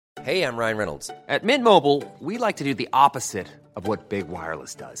Hey, I'm Ryan Reynolds. At Mint Mobile, we like to do the opposite of what Big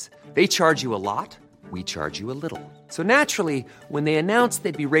Wireless does. They charge you a lot, we charge you a little. So naturally, when they announced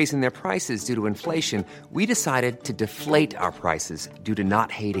they'd be raising their prices due to inflation, we decided to deflate our prices due to not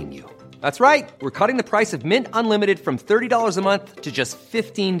hating you. That's right. We're cutting the price of Mint Unlimited from $30 a month to just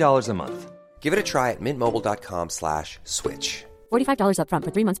 $15 a month. Give it a try at mintmobile.com/switch. $45 up front for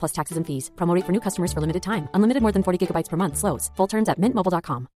 3 months plus taxes and fees. Promo rate for new customers for limited time. Unlimited more than 40 gigabytes per month. Slows full terms at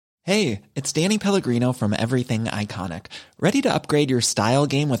mintmobile.com. Hey, it's Danny Pellegrino from Everything Iconic. Ready to upgrade your style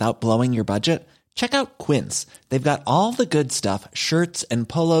game without blowing your budget? Check out Quince. They've got all the good stuff, shirts and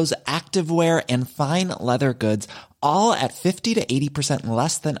polos, activewear, and fine leather goods, all at 50 to 80%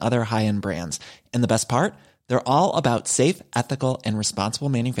 less than other high-end brands. And the best part? They're all about safe, ethical, and responsible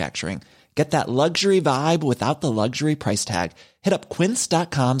manufacturing. Get that luxury vibe without the luxury price tag. Hit up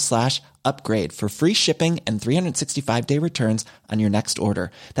quince.com/upgrade for free shipping and 365-day returns on your next order.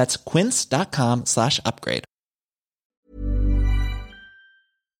 That's quince.com/upgrade.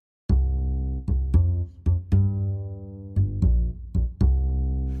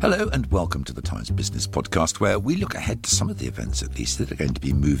 Hello and welcome to the Times Business Podcast, where we look ahead to some of the events, at least, that are going to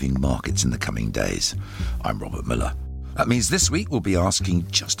be moving markets in the coming days. I'm Robert Miller. That means this week we'll be asking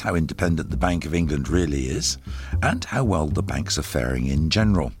just how independent the Bank of England really is and how well the banks are faring in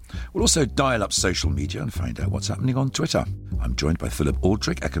general. We'll also dial up social media and find out what's happening on Twitter. I'm joined by Philip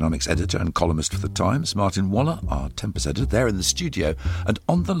Aldrich, economics editor and columnist for The Times, Martin Waller, our Tempus editor, there in the studio, and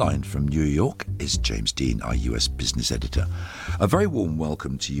on the line from New York is James Dean, our US business editor. A very warm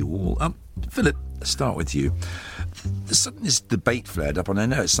welcome to you all. Philip, let's start with you. Suddenly this debate flared up, and I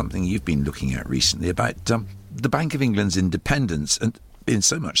know it's something you've been looking at recently, about the Bank of England's independence, and in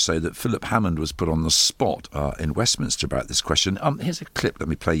so much so that Philip Hammond was put on the spot in Westminster about this question. Here's a clip, let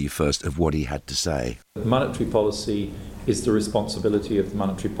me play you first, of what he had to say. Monetary policy is the responsibility of the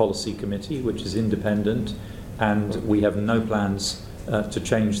Monetary Policy Committee, which is independent, and we have no plans to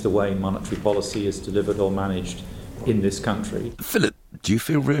change the way monetary policy is delivered or managed in this country. Philip, do you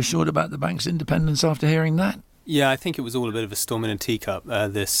feel reassured about the bank's independence after hearing that? Yeah, I think it was all a bit of a storm in a teacup,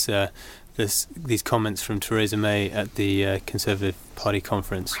 these comments from Theresa May at the Conservative Party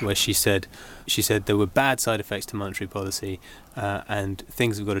conference, where she said there were bad side effects to monetary policy and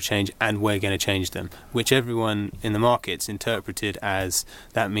things have got to change and we're going to change them, which everyone in the markets interpreted as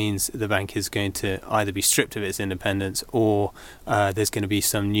that means the bank is going to either be stripped of its independence or there's going to be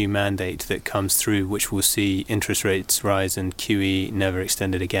some new mandate that comes through which will see interest rates rise and QE never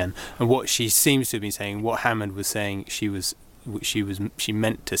extended again. And what she seems to have been saying, what Hammond was saying she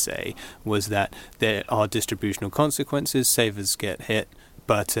meant to say, was that there are distributional consequences, savers get hit,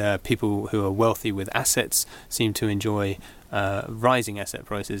 but people who are wealthy with assets seem to enjoy rising asset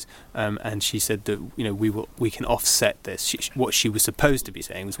prices, and she said that we can offset this. What she was supposed to be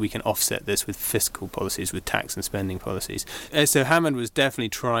saying was we can offset this with fiscal policies, with tax and spending policies. So Hammond was definitely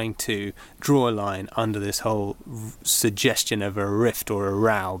trying to draw a line under this whole suggestion of a rift or a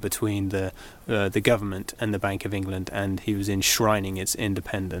row between the government and the Bank of England, and he was enshrining its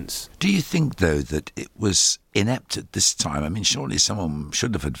independence. Do you think, though, that it was inept at this time? I mean, surely someone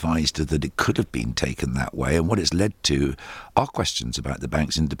should have advised her that it could have been taken that way, and what it's led to are questions about the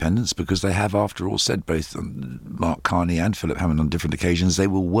bank's independence, because they have, after all, said, both Mark Carney and Philip Hammond on different occasions, they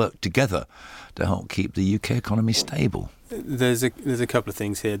will work together to help keep the UK economy stable. There's a couple of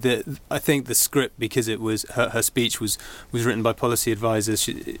things here. I think the script, because it was her speech was written by policy advisors,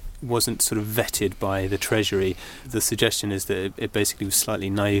 it wasn't sort of vetted by the Treasury. The suggestion is that it basically was slightly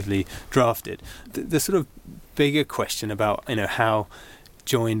naively drafted. The sort of bigger question about how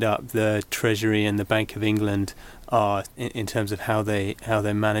joined up the Treasury and the Bank of England are in terms of how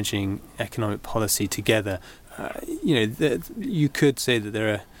they're managing economic policy together. You could say that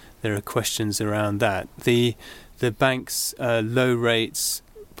there are questions around that. The bank's low rates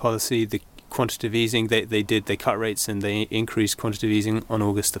policy, the quantitative easing, they cut rates and they increased quantitative easing on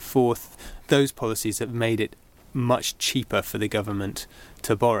August the 4th. Those policies have made it much cheaper for the government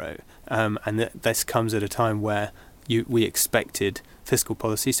to borrow, and this comes at a time where we expected fiscal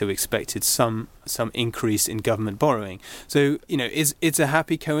policy, so we expected some increase in government borrowing. So it's a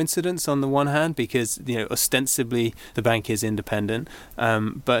happy coincidence on the one hand, because ostensibly the bank is independent,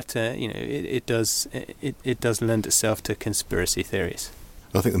 but it does lend itself to conspiracy theories.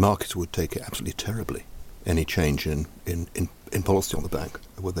 I think the markets would take it absolutely terribly, any change in policy on the bank,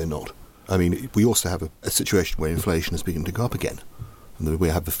 would they not? I mean, we also have a situation where inflation is beginning to go up again, and we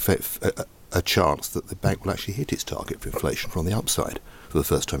have a chance that the bank will actually hit its target for inflation from the upside for the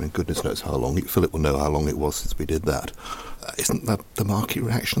first time in goodness knows how long. Philip will know how long it was since we did that. Isn't that the market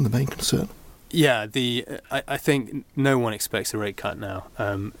reaction and the main concern? Yeah, I think no one expects a rate cut now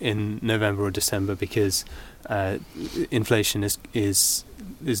in November or December because inflation is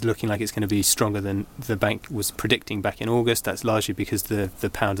looking like it's going to be stronger than the bank was predicting back in August. That's largely because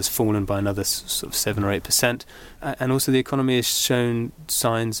the pound has fallen by another sort of 7 or 8%, and also the economy has shown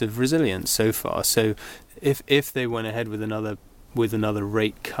signs of resilience so far. So if they went ahead with another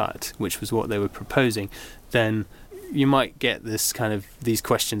rate cut, which was what they were proposing, then you might get these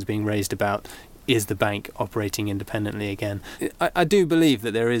questions being raised about, is the bank operating independently again? I do believe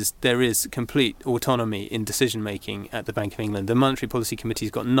that there is complete autonomy in decision making at the Bank of England. The Monetary Policy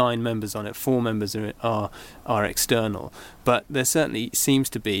Committee's got 9 members on it. 4 members are external, but there certainly seems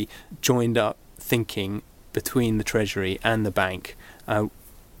to be joined up thinking between the Treasury and the bank,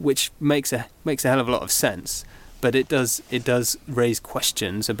 which makes a hell of a lot of sense. But it does raise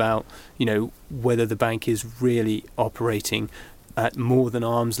questions about, whether the bank is really operating at more than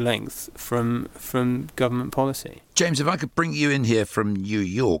arm's length from government policy. James, if I could bring you in here from New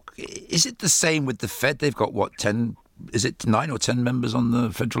York, is it the same with the Fed? They've got, 9 or 10 members on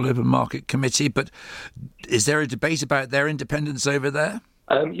the Federal Open Market Committee, but is there a debate about their independence over there?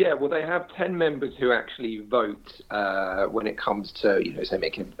 They have 10 members who actually vote when it comes to, say,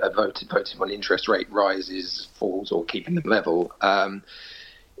 making voting on interest rate rises, falls, or keeping them level.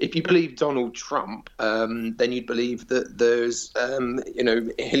 If you believe Donald Trump, then you'd believe that there's,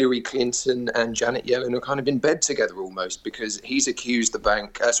 Hillary Clinton and Janet Yellen are kind of in bed together almost, because he's accused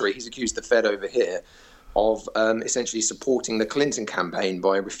the Fed over here of essentially supporting the Clinton campaign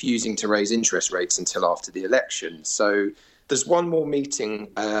by refusing to raise interest rates until after the election. So there's one more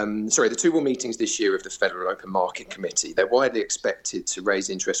meeting, the 2 more meetings this year of the Federal Open Market Committee. They're widely expected to raise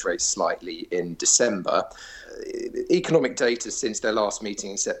interest rates slightly in December. Economic data since their last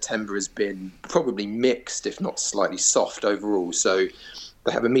meeting in September has been probably mixed, if not slightly soft overall. So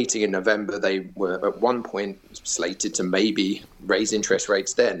they have a meeting in November. They were at one point slated to maybe raise interest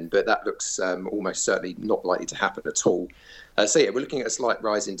rates then, but that looks almost certainly not likely to happen at all. We're looking at a slight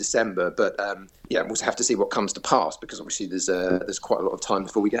rise in December, but we'll have to see what comes to pass, because obviously there's quite a lot of time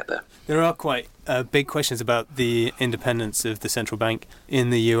before we get there. There are quite big questions about the independence of the central bank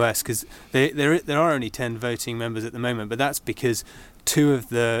in the US, because there are only 10 voting members at the moment, but that's because 2 of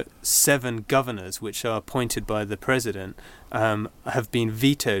the 7 governors, which are appointed by the president, have been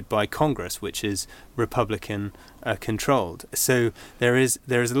vetoed by Congress, which is Republican controlled. So there is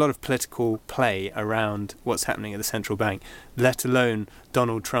a lot of political play around what's happening at the central bank, let alone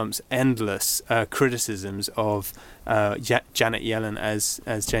Donald Trump's endless criticisms of Janet Yellen,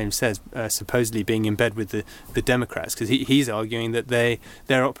 as James says, supposedly being in bed with the Democrats, because he's arguing that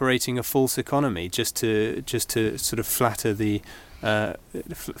they're operating a false economy just to sort of flatter the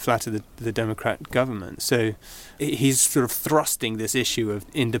Democrat government. So he's sort of thrusting this issue of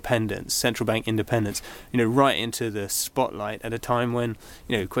independence, central bank independence, right into the spotlight at a time when,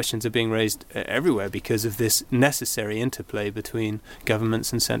 questions are being raised everywhere because of this necessary interplay between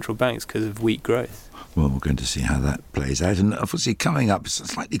governments and central banks because of weak growth. Well, we're going to see how that plays out. And obviously coming up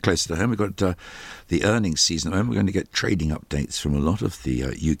slightly closer to home, we've got the earnings season at home. We're going to get trading updates from a lot of the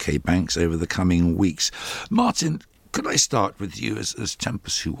UK banks over the coming weeks. Martin, could I start with you as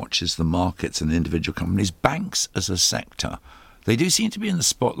Tempus, who watches the markets and individual companies? Banks as a sector, they do seem to be in the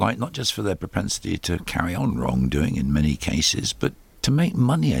spotlight, not just for their propensity to carry on wrongdoing in many cases, but to make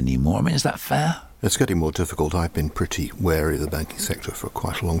money anymore. I mean, is that fair? It's getting more difficult. I've been pretty wary of the banking sector for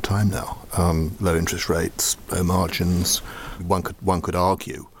quite a long time now. Low interest rates, low margins. One could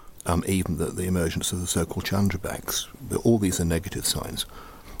argue even that the emergence of the so-called challenger banks, all these are negative signs.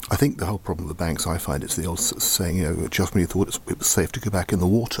 I think the whole problem with the banks, I find, it's the old saying, just when you thought it was safe to go back in the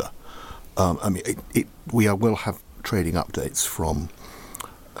water. We will have trading updates from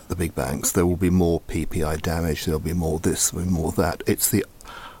the big banks. There will be more PPI damage, there'll be more this, there'll be more that. It's the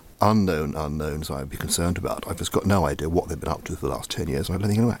unknowns I'd be concerned about. I've just got no idea what they've been up to for the last 10 years, and I don't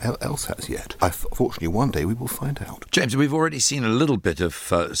think anyone else has yet. Fortunately, one day we will find out. James, we've already seen a little bit of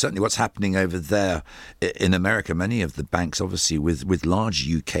certainly what's happening over there in America. Many of the banks, obviously, with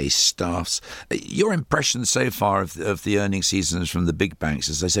large UK staffs. Your impression so far of the earnings seasons from the big banks?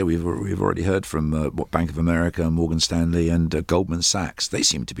 As I say, we've already heard from Bank of America, Morgan Stanley, and Goldman Sachs. They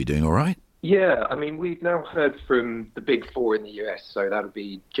seem to be doing all right. Yeah, I mean, we've now heard from the big 4 in the US, so that would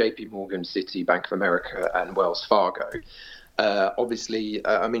be JP Morgan, Citi, Bank of America, and Wells Fargo. Obviously,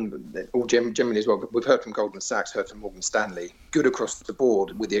 all generally as well, we've heard from Goldman Sachs, heard from Morgan Stanley, good across the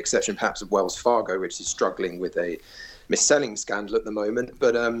board, with the exception perhaps of Wells Fargo, which is struggling with a mis-selling scandal at the moment.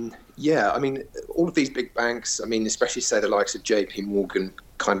 But all of these big banks, especially say the likes of JP Morgan,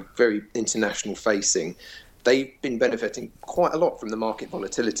 kind of very international facing, they've been benefiting quite a lot from the market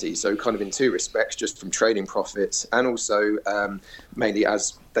volatility. So kind of in two respects, just from trading profits and also mainly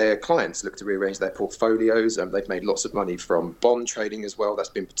as their clients look to rearrange their portfolios. They've made lots of money from bond trading as well. That's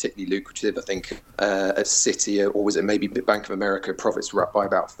been particularly lucrative. I think at Citi, or was it maybe Bank of America, profits were up by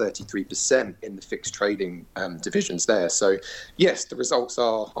about 33% in the fixed trading divisions there. So yes, the results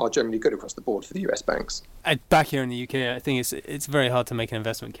are generally good across the board for the US banks. Back here in the UK, I think it's very hard to make an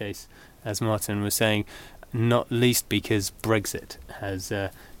investment case, as Martin was saying, not least because Brexit has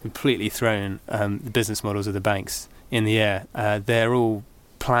completely thrown the business models of the banks in the air. They're all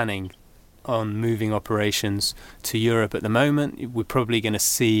planning on moving operations to Europe at the moment. We're probably going to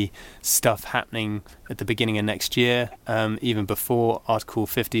see stuff happening at the beginning of next year, even before Article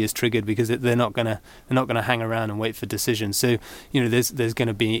 50 is triggered, because they're not going to hang around and wait for decisions. So, there's going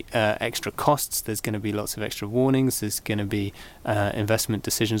to be extra costs. There's going to be lots of extra warnings. There's going to be investment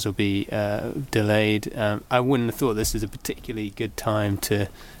decisions will be delayed. I wouldn't have thought this is a particularly good time to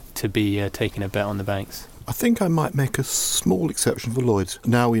be taking a bet on the banks. I think I might make a small exception for Lloyds.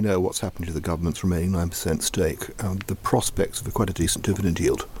 Now we know what's happened to the government's remaining 9% stake, the prospects of quite a decent dividend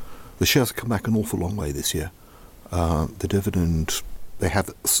yield. The shares have come back an awful long way this year. The dividend, they have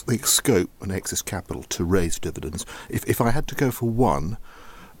the scope and excess capital to raise dividends. If I had to go for one,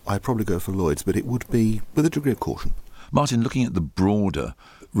 I'd probably go for Lloyds, but it would be with a degree of caution. Martin, looking at the broader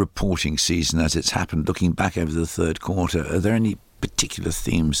reporting season as it's happened, looking back over the third quarter, are there any particular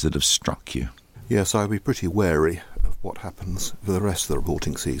themes that have struck you? Yes, I'd be pretty wary of what happens for the rest of the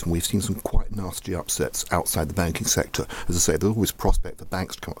reporting season. We've seen some quite nasty upsets outside the banking sector. As I say, there's always prospect for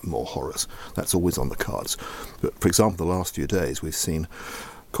banks to come up with more horrors. That's always on the cards. But, for example, the last few days we've seen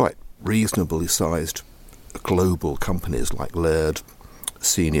quite reasonably sized global companies like Laird,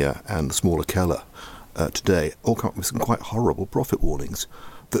 Senior and smaller Keller today all come up with some quite horrible profit warnings.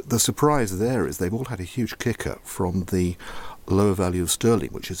 The surprise there is they've all had a huge kicker from the lower value of sterling,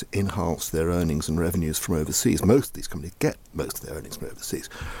 which has enhanced their earnings and revenues from overseas. Most of these companies get most of their earnings from overseas,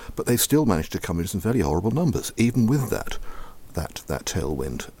 but they've still managed to come in some fairly horrible numbers, even with that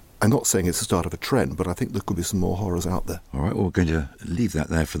tailwind. I'm not saying it's the start of a trend, but I think there could be some more horrors out there. All right, well, we're going to leave that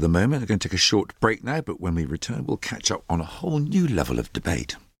there for the moment. We're going to take a short break now, but when we return, we'll catch up on a whole new level of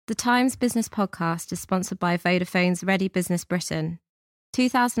debate. The Times Business Podcast is sponsored by Vodafone's Ready Business Britain.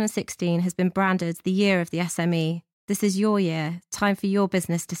 2016 has been branded the year of the SME. This is your year. Time for your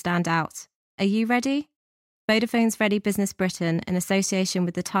business to stand out. Are you ready? Vodafone's Ready Business Britain, in association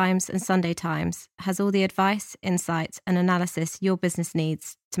with The Times and Sunday Times, has all the advice, insight and analysis your business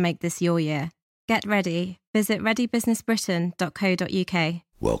needs to make this your year. Get ready. Visit readybusinessbritain.co.uk.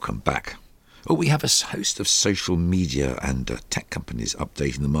 Welcome back. Well, we have a host of social media and tech companies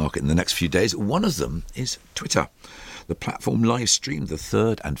updating the market in the next few days. One of them is Twitter. The platform live-streamed the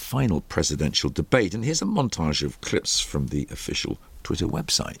third and final presidential debate, and here's a montage of clips from the official Twitter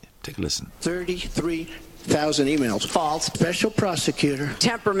website. Take a listen. 33,000 emails. False. Special prosecutor.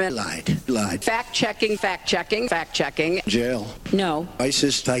 Temperament. Lied. Fact-checking. Jail. No.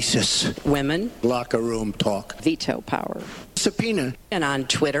 ISIS. Women. Locker room talk. Veto power. Subpoena. And on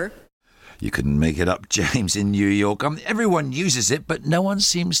Twitter. You couldn't make it up, James, in New York. Everyone uses it, but no one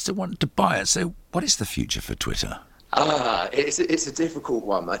seems to want to buy it. So what is the future for Twitter? It's a difficult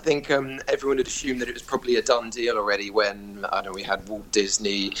one. I think everyone had assumed that it was probably a done deal already when we had Walt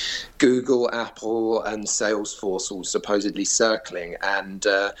Disney, Google, Apple, and Salesforce all supposedly circling, and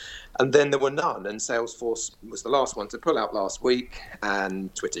then there were none. And Salesforce was the last one to pull out last week,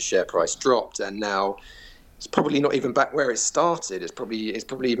 and Twitter's share price dropped, and now it's probably not even back where it started. It's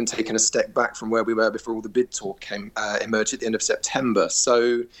probably even taken a step back from where we were before all the bid talk emerged at the end of September.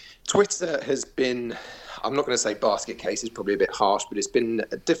 So Twitter has been, I'm not going to say basket case, is probably a bit harsh, but it's been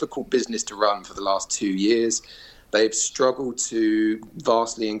a difficult business to run for the last 2 years. They've struggled to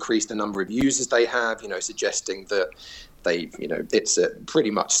vastly increase the number of users they have, suggesting that it's a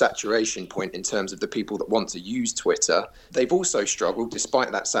pretty much saturation point in terms of the people that want to use Twitter. They've also struggled,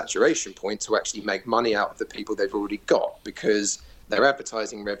 despite that saturation point, to actually make money out of the people they've already got because their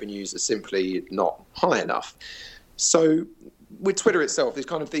advertising revenues are simply not high enough. So with Twitter itself, is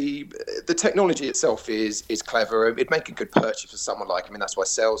kind of the technology itself is clever. It'd make a good purchase for someone that's why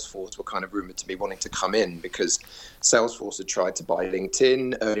Salesforce were kind of rumoured to be wanting to come in, because Salesforce had tried to buy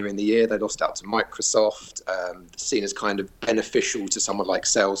LinkedIn earlier in the year. They lost out to Microsoft, seen as kind of beneficial to someone like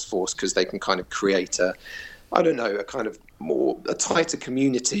Salesforce because they can kind of create a tighter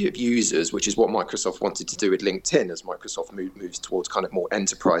community of users, which is what Microsoft wanted to do with LinkedIn as Microsoft moves towards kind of more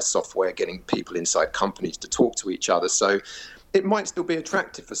enterprise software, getting people inside companies to talk to each other. So it might still be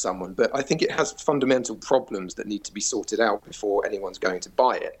attractive for someone, but I think it has fundamental problems that need to be sorted out before anyone's going to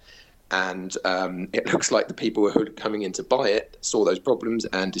buy it. and it looks like the people who are coming in to buy it saw those problems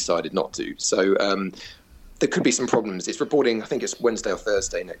and decided not to. So there could be some problems. It's reporting, I think it's Wednesday or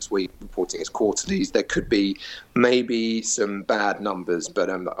Thursday next week, reporting its quarterlies. There could be maybe some bad numbers, but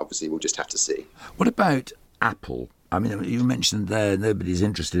obviously we'll just have to see. What about Apple? I mean, you mentioned there nobody's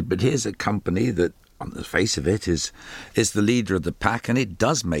interested, but here's a company that, on the face of it, is the leader of the pack, and it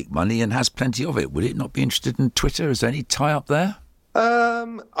does make money and has plenty of it. Would it not be interested in Twitter? Is there any tie-up there?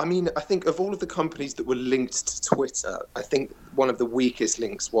 I mean, I think of all of the companies that were linked to Twitter, I think one of the weakest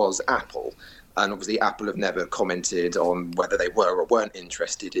links was Apple. And obviously, Apple have never commented on whether they were or weren't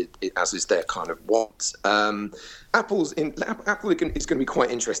interested, as is their kind of want. Apple is going to be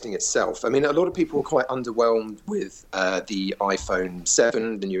quite interesting itself. I mean, a lot of people were quite underwhelmed with the iPhone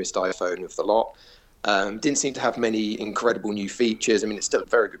 7, the newest iPhone of the lot. Didn't seem to have many incredible new features. I mean, it's still a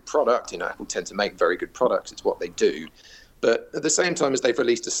very good product. Apple tend to make very good products. It's what they do. But at the same time as they've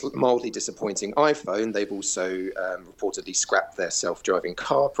released a mildly disappointing iPhone, they've also reportedly scrapped their self-driving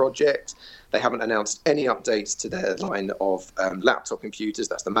car project. They haven't announced any updates to their line of laptop computers,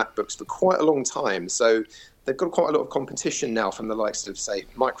 that's the MacBooks, for quite a long time. So they've got quite a lot of competition now from the likes of, say,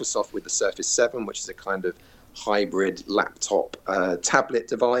 Microsoft with the Surface 7, which is a kind of hybrid laptop tablet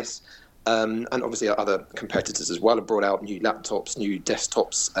device. And obviously other competitors as well have brought out new laptops, new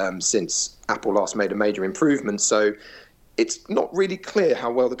desktops since Apple last made a major improvement. So it's not really clear how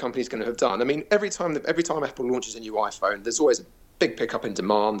well the company's going to have done. I mean, every time Apple launches a new iPhone, there's always a big pickup in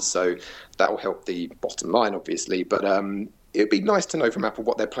demand, so that will help the bottom line, obviously. But it'd be nice to know from Apple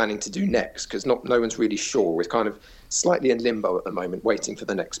what they're planning to do next, because no one's really sure. We're kind of slightly in limbo at the moment, waiting for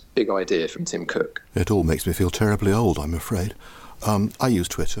the next big idea from Tim Cook. It all makes me feel terribly old, I'm afraid. I use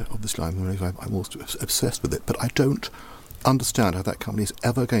Twitter. Obviously, I'm also obsessed with it, but I don't understand how that company is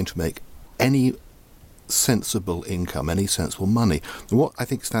ever going to make any sensible income, any sensible money. And what I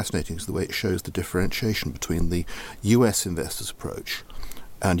think is fascinating is the way it shows the differentiation between the US investors' approach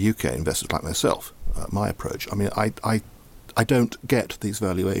and UK investors like myself, my approach. I mean, I don't get these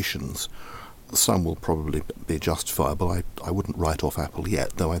valuations. Some will probably be justifiable. I wouldn't write off Apple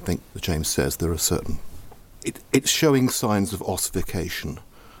yet, though I think, as James says, there are certain... It's showing signs of ossification,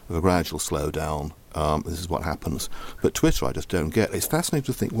 of a gradual slowdown. This is what happens. But Twitter, I just don't get. It's fascinating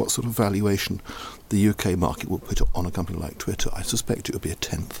to think what sort of valuation the UK market will put on a company like Twitter. I suspect it would be a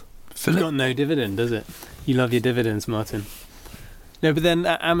tenth. It's got no dividend, does it? You love your dividends, Martin. No, but then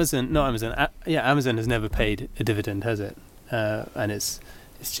Amazon has never paid a dividend, has it? And it's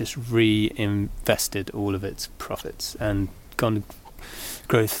just reinvested all of its profits and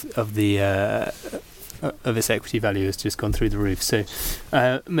growth of the of its equity value has just gone through the roof. So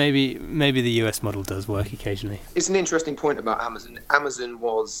maybe the US model does work occasionally. It's an interesting point about Amazon. Amazon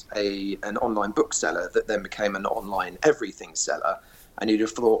was an online bookseller that then became an online everything seller. And you'd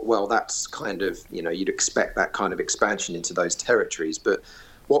have thought, well, that's kind of, you'd expect that kind of expansion into those territories. But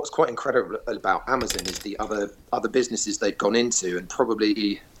what's quite incredible about Amazon is the other businesses they've gone into, and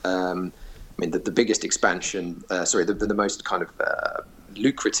probably, the biggest expansion, the most kind of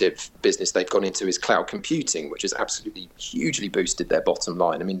lucrative business they've gone into is cloud computing, which has absolutely hugely boosted their bottom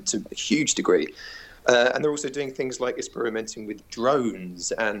line. I mean, to a huge degree. And they're also doing things like experimenting with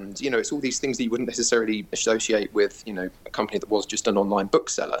drones, and it's all these things that you wouldn't necessarily associate with a company that was just an online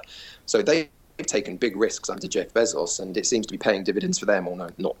bookseller. So they've taken big risks under Jeff Bezos, and it seems to be paying dividends for them, or no,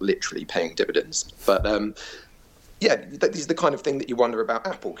 not literally paying dividends, but this is the kind of thing that you wonder about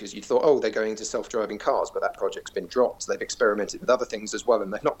Apple, because you thought, they're going to self-driving cars, but that project's been dropped. They've experimented with other things as well,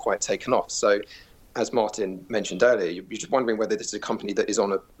 and they've not quite taken off. So, as Martin mentioned earlier, you're just wondering whether this is a company that is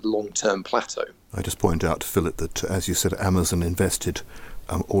on a long-term plateau. I just point out to Philip that, as you said, Amazon invested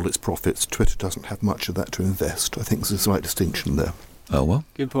all its profits. Twitter doesn't have much of that to invest. I think there's a slight distinction there. Oh, well.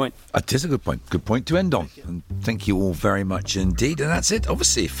 Good point. It is a good point. Good point to end on. And thank you all very much indeed. And that's it,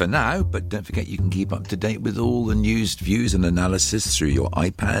 obviously, for now. But don't forget you can keep up to date with all the news, views and analysis through your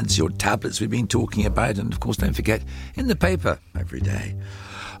iPads, your tablets we've been talking about. And, of course, don't forget, in the paper every day.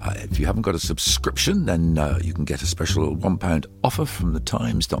 If you haven't got a subscription, then you can get a special £1 offer from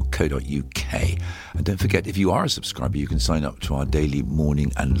thetimes.co.uk. And don't forget, if you are a subscriber, you can sign up to our daily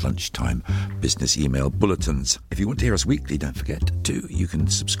morning and lunchtime business email bulletins. If you want to hear us weekly, don't forget to, you can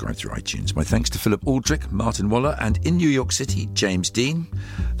subscribe through iTunes. My thanks to Philip Aldrich, Martin Waller, and in New York City, James Dean.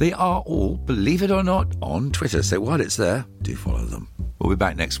 They are all, believe it or not, on Twitter. So while it's there, do follow them. We'll be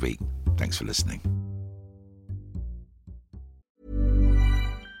back next week. Thanks for listening.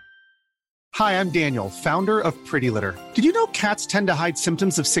 Hi, I'm Daniel, founder of Pretty Litter. Did you know cats tend to hide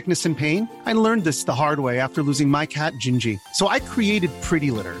symptoms of sickness and pain? I learned this the hard way after losing my cat, Gingy. So I created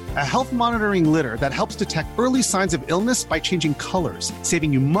Pretty Litter, a health monitoring litter that helps detect early signs of illness by changing colors,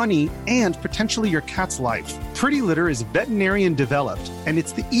 saving you money and potentially your cat's life. Pretty Litter is veterinarian developed, and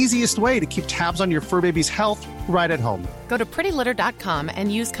it's the easiest way to keep tabs on your fur baby's health right at home. Go to prettylitter.com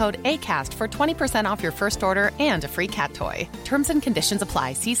and use code ACAST for 20% off your first order and a free cat toy. Terms and conditions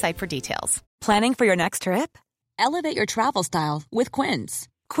apply. See site for details. Planning for your next trip? Elevate your travel style with Quince.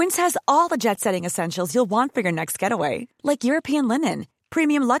 Quince has all the jet-setting essentials you'll want for your next getaway, like European linen,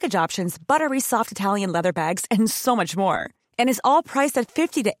 premium luggage options, buttery soft Italian leather bags, and so much more. And is all priced at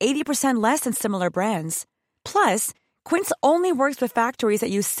 50 to 80% less than similar brands. Plus, Quince only works with factories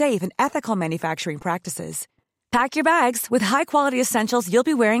that use safe and ethical manufacturing practices. Pack your bags with high-quality essentials you'll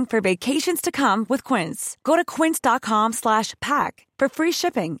be wearing for vacations to come with Quince. Go to quince.com/pack for free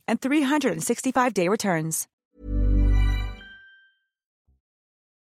shipping and 365-day returns.